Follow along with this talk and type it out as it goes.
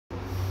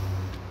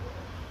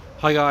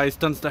Hi guys,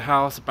 Dunster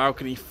house,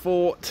 balcony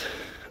fort.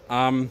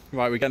 Right,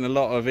 we're getting a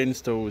lot of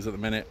installs at the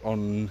minute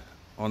on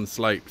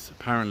slopes.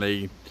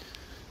 Apparently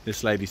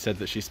this lady said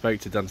that she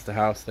spoke to Dunster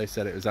house. They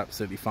said it was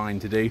absolutely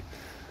fine to do.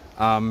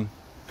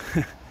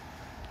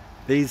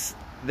 These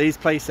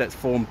play sets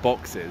form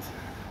boxes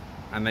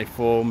and they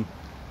form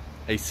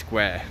a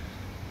square.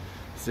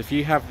 So if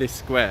you have this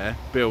square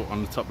built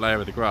on the top layer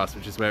of the grass,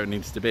 which is where it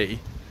needs to be,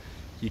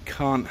 you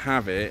can't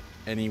have it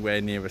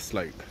anywhere near a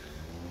slope.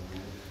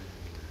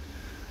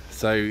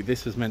 So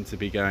this was meant to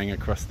be going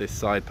across this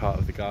side part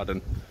of the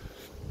garden.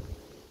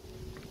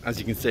 As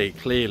you can see,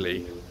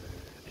 clearly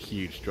a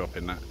huge drop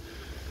in that.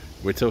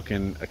 We're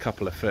talking a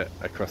couple of foot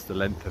across the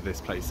length of this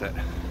play set.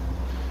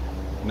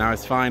 Now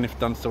it's fine if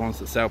Dunster wants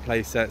to sell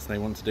play sets and they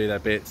want to do their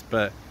bits,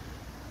 but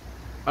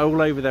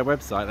all over their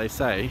website they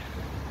say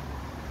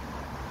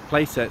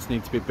play sets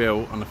need to be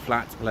built on a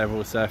flat,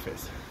 level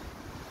surface.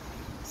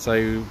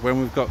 So when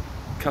we've got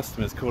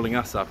customers calling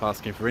us up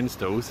asking for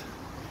installs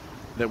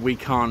that we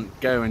can't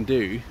go and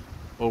do,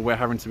 or we're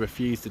having to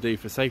refuse to do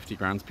for safety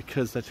grounds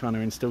because they're trying to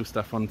install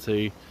stuff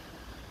onto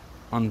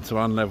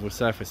unlevel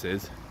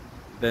surfaces,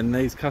 then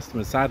these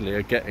customers sadly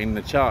are getting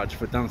the charge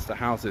for Dunster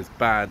house's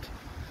bad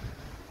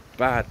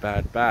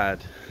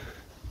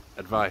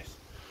advice.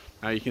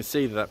 Now you can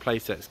see that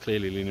playset is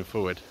clearly leaning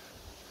forward.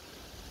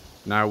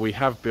 Now we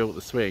have built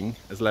the swing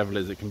as level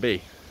as it can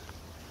be,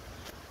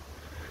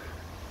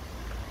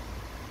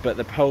 but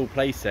the whole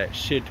playset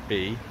should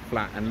be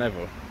flat and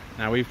level.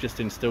 Now we've just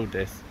installed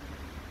this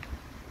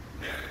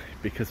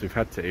because we've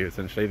had to,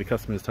 essentially. The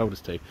customers told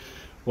us to.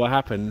 What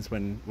happens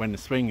when the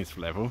swing is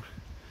level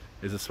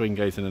is the swing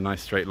goes in a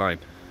nice straight line.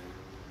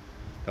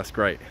 That's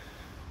great.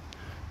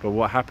 But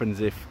what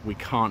happens if we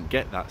can't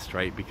get that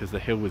straight because the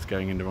hill was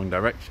going in the wrong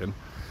direction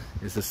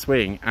is the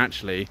swing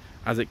actually,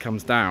 as it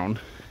comes down,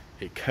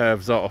 it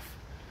curves off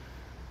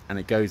and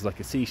it goes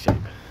like a C shape.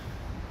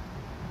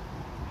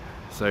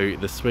 So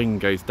the swing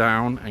goes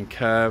down and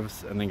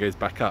curves and then goes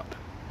back up,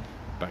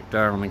 back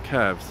down and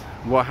curves.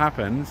 What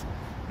happens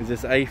is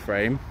this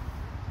A-frame,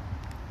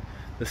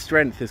 the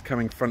strength is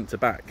coming front to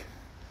back.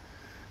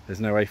 There's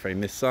no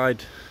A-frame this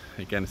side.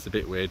 Again, it's a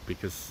bit weird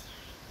because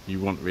you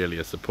want really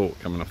a support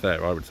coming off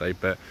there, I would say,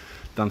 but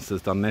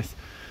Dunster's done this.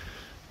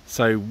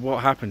 So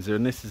what happens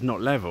when this is not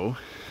level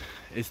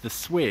is the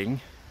swing,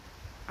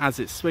 as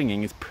it's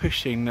swinging, is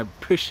pushing the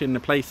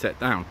playset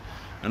down,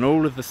 and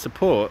all of the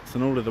supports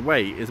and all of the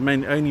weight is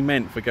only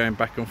meant for going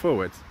back and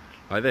forwards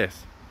like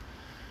this.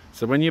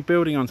 So when you're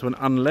building onto an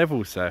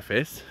unlevel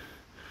surface,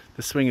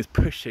 the swing is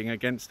pushing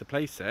against the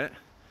playset.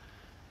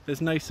 There's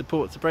no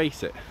support to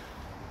brace it.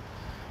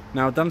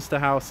 Now Dunster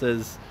house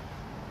has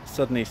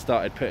suddenly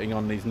started putting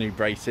on these new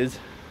braces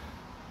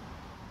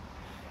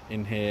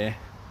in here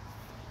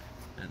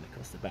and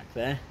across the back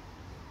there,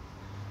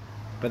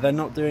 but they're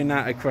not doing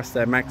that across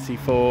their maxi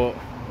fort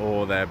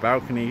or their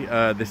balcony.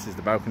 This is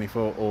the balcony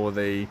fort, or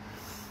the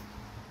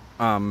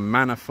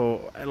manor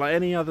fort, like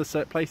any other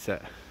play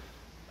set.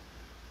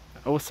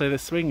 Also the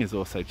swing is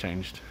also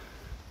changed.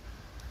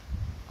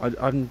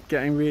 I'm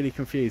getting really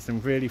confused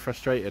and really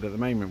frustrated at the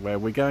moment, where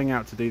we're going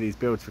out to do these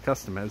builds for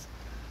customers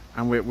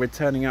and we're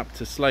turning up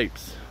to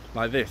slopes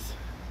like this,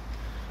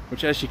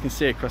 which, as you can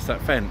see across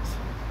that fence,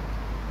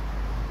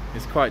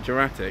 is quite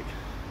dramatic.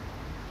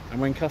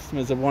 And when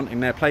customers are wanting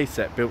their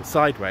playset built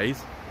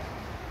sideways,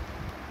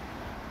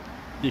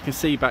 you can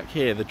see back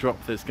here the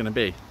drop that's going to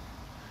be.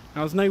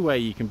 Now there's no way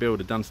you can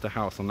build a Dunster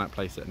house on that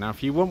playset. Now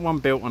if you want one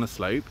built on a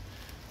slope,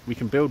 we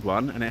can build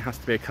one, and it has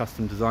to be a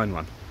custom design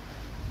one.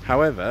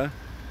 However,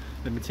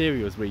 the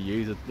materials we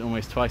use are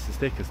almost twice as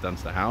thick as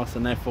Dunster house,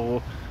 and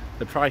therefore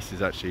the price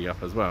is actually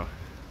up as well.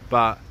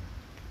 But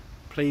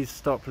please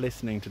stop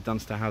listening to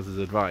Dunster house's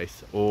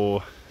advice,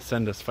 or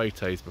send us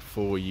photos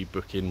before you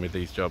book in with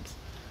these jobs,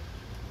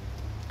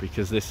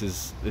 because this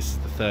is the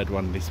third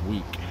one this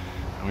week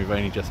and we've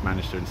only just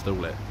managed to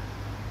install it,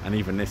 and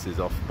even this is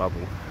off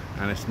bubble,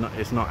 and it's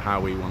not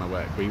how we want to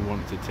work. We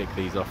want to tick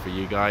these off for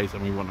you guys,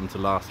 and we want them to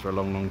last for a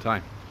long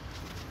time.